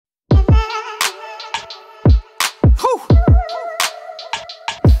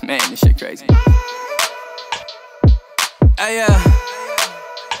Man, this shit crazy.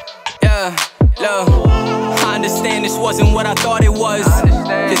 Look, I understand this wasn't what I thought it was.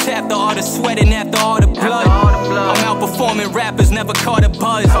 Cause after all the sweat and after all the blood, I'm outperforming rappers, never caught a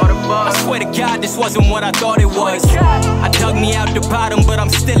buzz. I swear to God, this wasn't what I thought it was. I dug me out the bottom, but I'm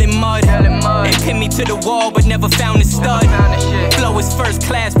still in mud. They pinned me to the wall, but never found a stud. Flow is first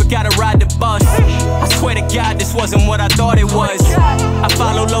class, but gotta ride the bus. I swear to God, this wasn't what I thought it was. I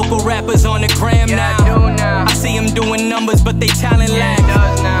follow local rappers on the gram now. I see them doing numbers, but they talent lack.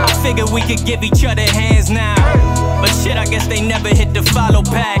 I figured we could give each other hands now, but shit, I guess they never hit the follow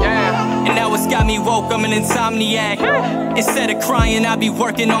back. And now it's got me woke, I'm an insomniac. Instead of crying, I be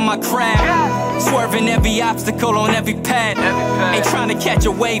working on my craft, swerving every obstacle on every path. Ain't trying to catch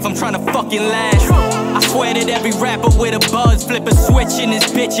a wave, I'm trying to fucking last. I swear that every rapper with a buzz flip a switch in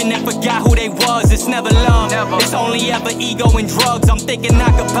this bitch and then forgot who they was. It's never love, it's only ever ego and drugs. I'm thinking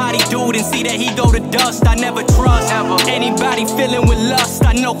I could body dude and see that he go to dust. I never trust anybody feeling with lust.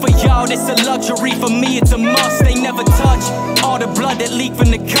 I know for y'all it's a luxury, for me it's a must. They never touch all the blood that leak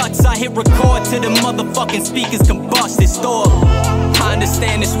from the cuts. I hit record till the motherfucking speakers combust. It's Thorb. I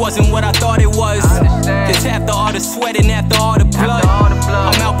understand this wasn't what I thought it was. Cause after all the sweat and after all the blood,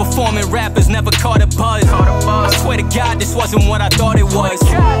 I'm outperforming rappers, never caught a buzz. I swear to God, this wasn't what I thought it was.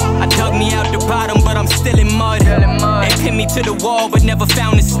 I dug me out the bottom, but I'm still in mud. They pinned me to the wall, but never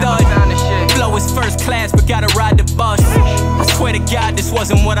found a stud. Flow is first class, but gotta ride the bus. I swear to God, this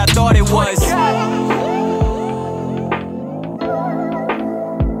wasn't what I thought it was.